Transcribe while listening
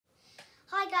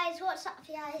Hi guys, what's up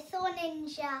here? Thor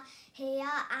Ninja here,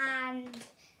 and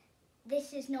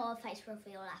this is not a face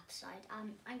reveal episode.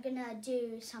 I'm gonna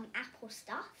do some Apple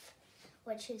stuff,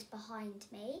 which is behind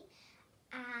me,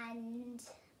 and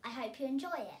I hope you enjoy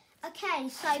it. Okay,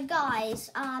 so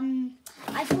guys,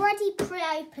 I've already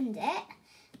pre-opened it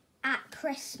at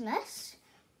Christmas,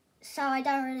 so I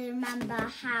don't really remember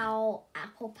how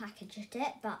Apple packaged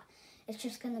it, but it's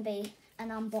just gonna be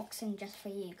an unboxing just for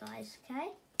you guys,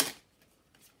 okay?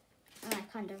 And I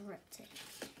kind of ripped it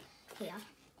here.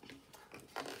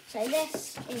 So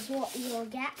this is what you'll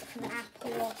get for the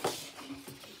Apple Watch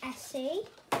SE.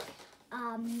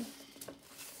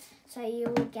 So you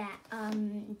will get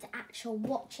the actual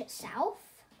watch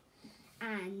itself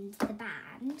and the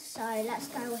band. So let's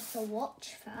go with the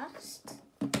watch first.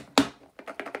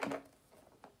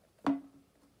 And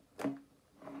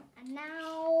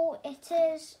now it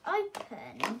is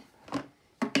open.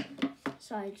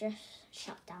 So just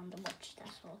shut down the watch,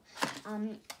 that's all.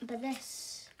 But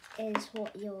this is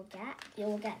what you'll get.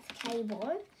 You'll get the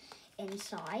cable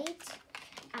inside,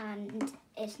 and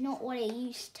it's not what it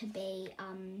used to be,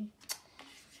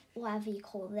 whatever you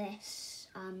call this,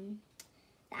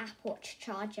 the Apple Watch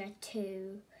charger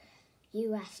to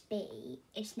USB.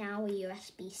 It's now a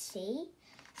USB-C.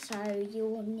 So you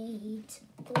will need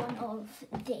one of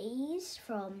these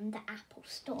from the Apple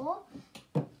Store.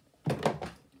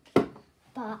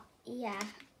 But yeah.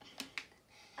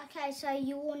 Okay, so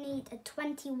you will need a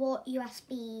 20-watt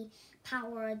USB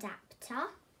power adapter.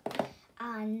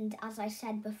 And as I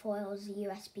said before, it was a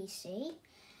USB-C.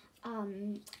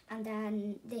 And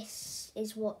then this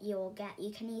is what you'll get.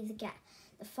 You can either get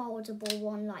the foldable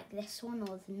one like this one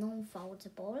or the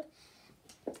non-foldable.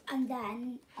 And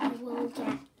then you will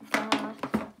get the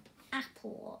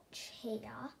Apple Watch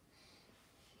here.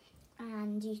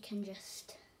 And you can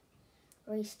just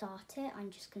restart it.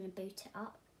 I'm just going to boot it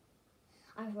up.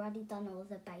 I've already done all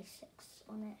the basics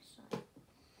on it, so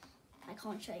I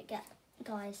can't show you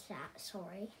guys that,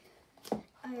 sorry.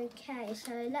 Okay,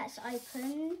 so let's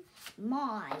open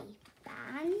my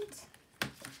band.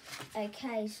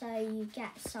 Okay, so you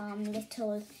get some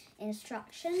little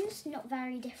instructions, not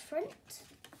very different.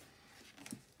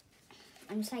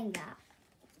 I'm saying that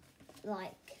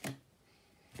like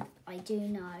I do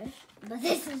know, but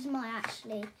this is my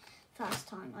actually first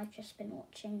time. I've just been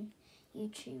watching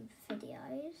YouTube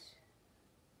videos.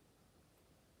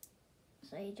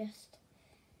 So you just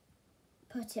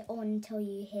put it on until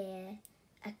you hear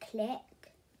a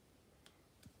click.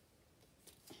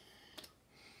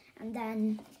 And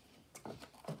then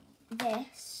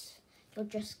this, you'll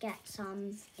just get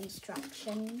some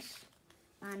instructions,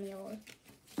 manual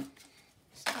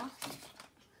stuff.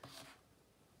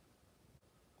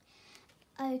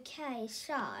 Okay,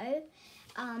 so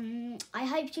I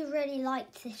hope you really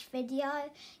liked this video.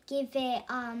 Give it,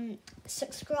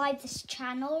 subscribe this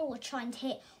channel. We're trying to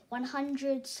hit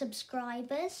 100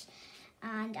 subscribers.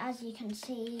 And as you can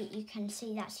see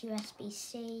that's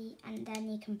USB-C, and then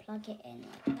you can plug it in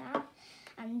like that.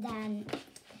 And then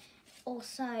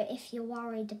also, if you're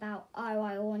worried about, oh,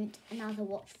 I want another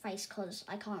watch face because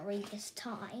I can't read this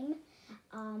time,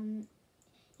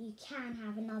 you can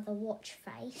have another watch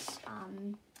face.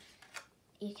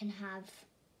 You can have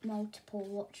multiple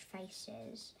watch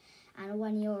faces, and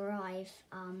when you arrive,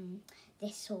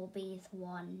 this will be the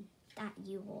one that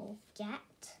you will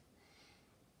get,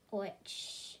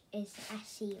 which is the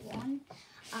SE one.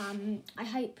 I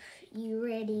hope you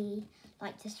really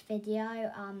like this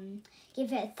video.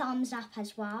 Give it a thumbs up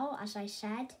as well, as I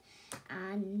said,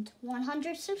 and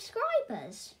 100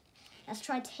 subscribers. Let's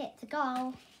try to hit the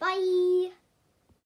goal. Bye!